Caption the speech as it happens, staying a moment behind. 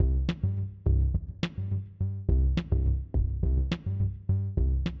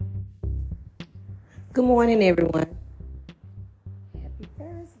Good morning, everyone. Happy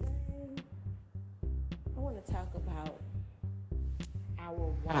Thursday. I want to talk about our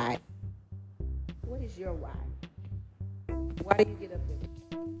why. What is your why? Why do you get up every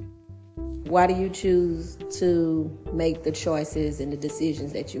day? Why do you choose to make the choices and the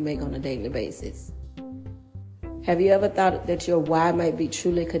decisions that you make on a daily basis? Have you ever thought that your why might be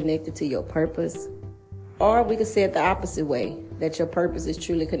truly connected to your purpose? Or we could say it the opposite way, that your purpose is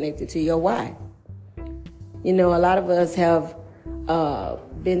truly connected to your why. You know, a lot of us have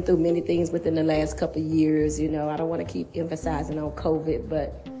been through many things within the last couple of years. You know, I don't want to keep emphasizing on COVID,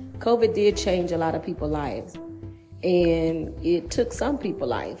 but COVID did change a lot of people's lives. And it took some people's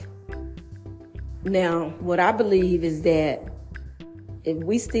life. Now, what I believe is that if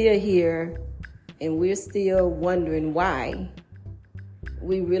we still here and we're still wondering why,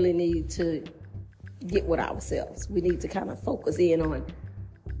 we really need to get with ourselves. We need to kind of focus in on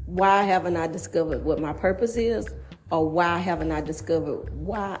why haven't I discovered what my purpose is, or why haven't I discovered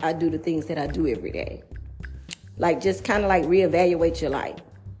why I do the things that I do every day. Like just kind of like reevaluate your life,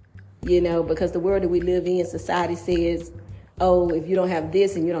 you know, because the world that we live in, society says, oh, if you don't have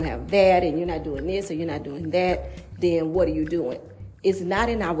this and you don't have that and you're not doing this or you're not doing that, then what are you doing? It's not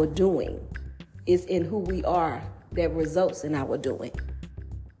in our doing. It's in who we are that results in our doing.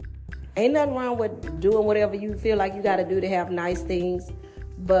 Ain't nothing wrong with doing whatever you feel like you got to do to have nice things,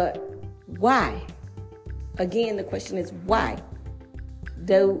 but why? Again, the question is why?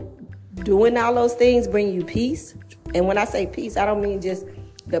 Doing all those things bring you peace? And when I say peace, I don't mean just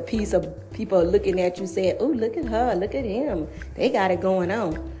the peace of people looking at you saying, oh, look at her, look at him. They got it going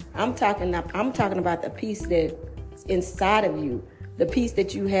on. I'm talking about the peace that's inside of you, the peace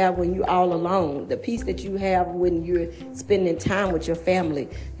that you have when you're all alone, the peace that you have when you're spending time with your family,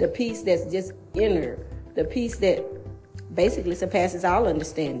 the peace that's just inner, the peace that basically surpasses all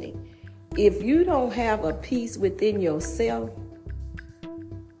understanding. If you don't have a peace within yourself,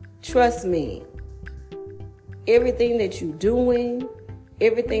 trust me, everything that you're doing,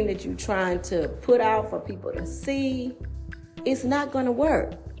 everything that you're trying to put out for people to see, it's not going to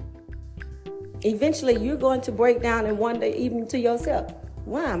work. Eventually, you're going to break down and wonder even to yourself,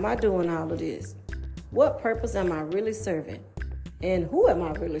 why am I doing all of this? What purpose am I really serving? And who am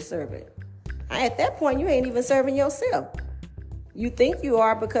I really serving? At that point, you ain't even serving yourself. You think you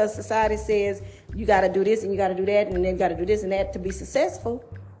are because society says you got to do this and you got to do that and then you got to do this and that to be successful.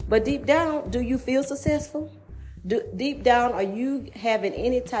 But deep down, do you feel successful? Deep down, are you having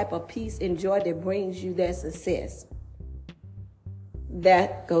any type of peace and joy that brings you that success?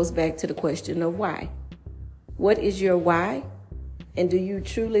 That goes back to the question of why. What is your why? And do you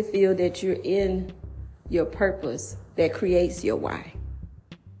truly feel that you're in your purpose that creates your why?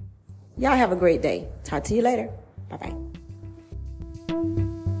 Y'all have a great day. Talk to you later. Bye-bye.